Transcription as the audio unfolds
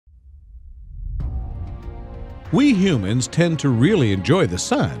We humans tend to really enjoy the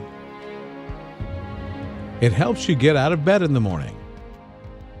sun. It helps you get out of bed in the morning.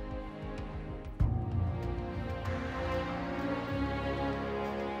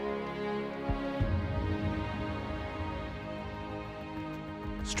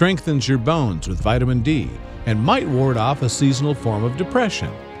 Strengthens your bones with vitamin D and might ward off a seasonal form of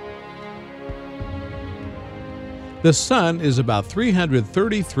depression. The sun is about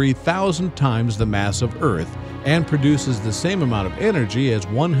 333,000 times the mass of Earth and produces the same amount of energy as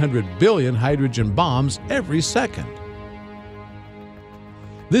 100 billion hydrogen bombs every second.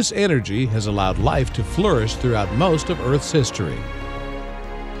 This energy has allowed life to flourish throughout most of Earth's history.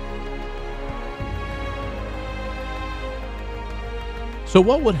 So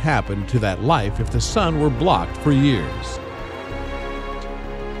what would happen to that life if the sun were blocked for years?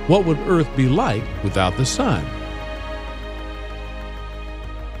 What would Earth be like without the sun?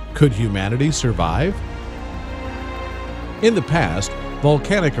 Could humanity survive? In the past,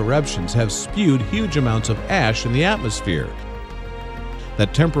 volcanic eruptions have spewed huge amounts of ash in the atmosphere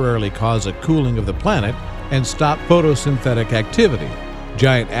that temporarily cause a cooling of the planet and stop photosynthetic activity.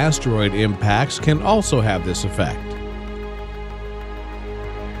 Giant asteroid impacts can also have this effect.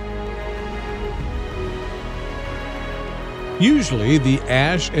 Usually, the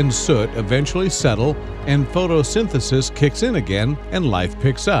ash and soot eventually settle and photosynthesis kicks in again and life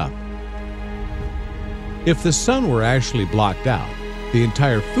picks up. If the sun were actually blocked out, the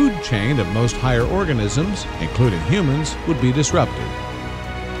entire food chain of most higher organisms, including humans, would be disrupted.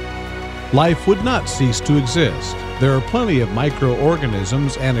 Life would not cease to exist. There are plenty of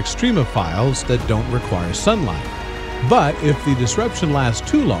microorganisms and extremophiles that don't require sunlight. But if the disruption lasts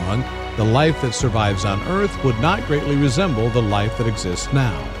too long, the life that survives on Earth would not greatly resemble the life that exists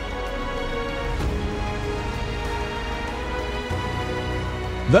now.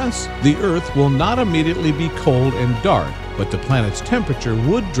 Thus, the Earth will not immediately be cold and dark, but the planet's temperature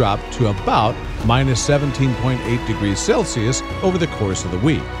would drop to about minus 17.8 degrees Celsius over the course of the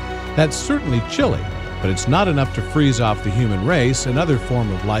week. That's certainly chilly, but it's not enough to freeze off the human race and other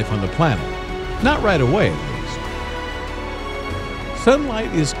form of life on the planet. Not right away, at least.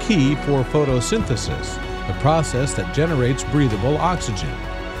 Sunlight is key for photosynthesis, the process that generates breathable oxygen.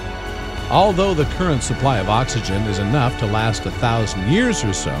 Although the current supply of oxygen is enough to last 1,000 years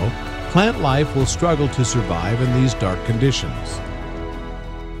or so, plant life will struggle to survive in these dark conditions.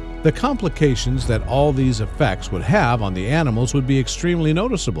 The complications that all these effects would have on the animals would be extremely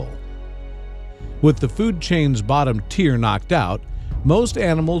noticeable. With the food chain's bottom tier knocked out, most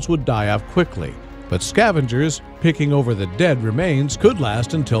animals would die off quickly, but scavengers picking over the dead remains could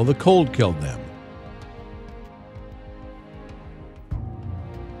last until the cold killed them.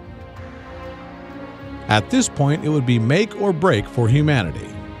 At this point, it would be make or break for humanity.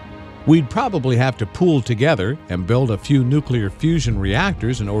 We'd probably have to pool together and build a few nuclear fusion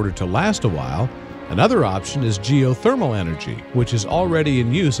reactors in order to last a while. Another option is geothermal energy, which is already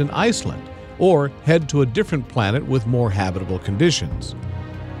in use in Iceland, or head to a different planet with more habitable conditions.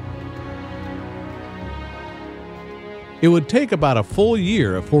 It would take about a full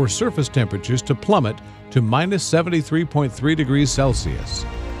year for surface temperatures to plummet to minus 73.3 degrees Celsius.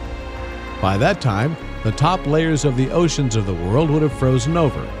 By that time, the top layers of the oceans of the world would have frozen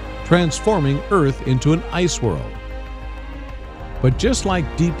over, transforming Earth into an ice world. But just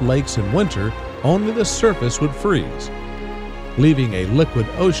like deep lakes in winter, only the surface would freeze, leaving a liquid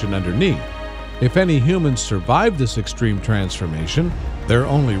ocean underneath. If any humans survived this extreme transformation, their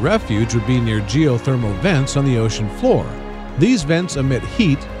only refuge would be near geothermal vents on the ocean floor. These vents emit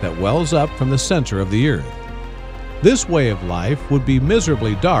heat that wells up from the center of the Earth. This way of life would be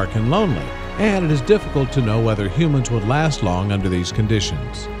miserably dark and lonely, and it is difficult to know whether humans would last long under these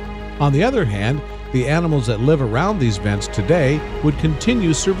conditions. On the other hand, the animals that live around these vents today would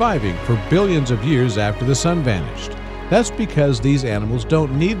continue surviving for billions of years after the sun vanished. That's because these animals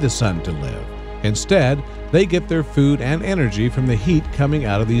don't need the sun to live. Instead, they get their food and energy from the heat coming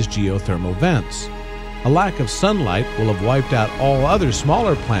out of these geothermal vents. A lack of sunlight will have wiped out all other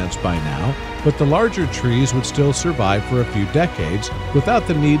smaller plants by now, but the larger trees would still survive for a few decades without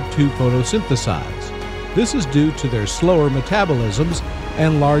the need to photosynthesize. This is due to their slower metabolisms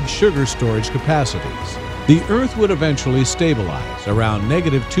and large sugar storage capacities. The Earth would eventually stabilize around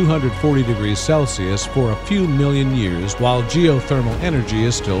negative 240 degrees Celsius for a few million years while geothermal energy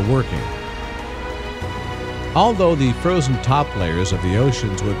is still working. Although the frozen top layers of the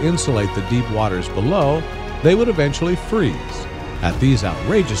oceans would insulate the deep waters below, they would eventually freeze. At these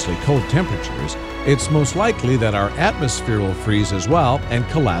outrageously cold temperatures, it's most likely that our atmosphere will freeze as well and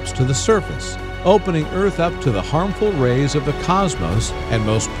collapse to the surface, opening Earth up to the harmful rays of the cosmos and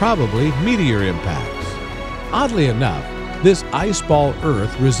most probably meteor impacts. Oddly enough, this ice ball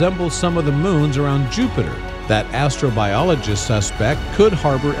Earth resembles some of the moons around Jupiter that astrobiologists suspect could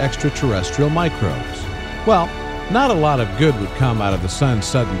harbor extraterrestrial microbes. Well, not a lot of good would come out of the sun's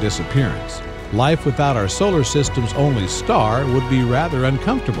sudden disappearance. Life without our solar system's only star would be rather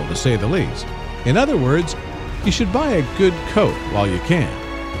uncomfortable, to say the least. In other words, you should buy a good coat while you can.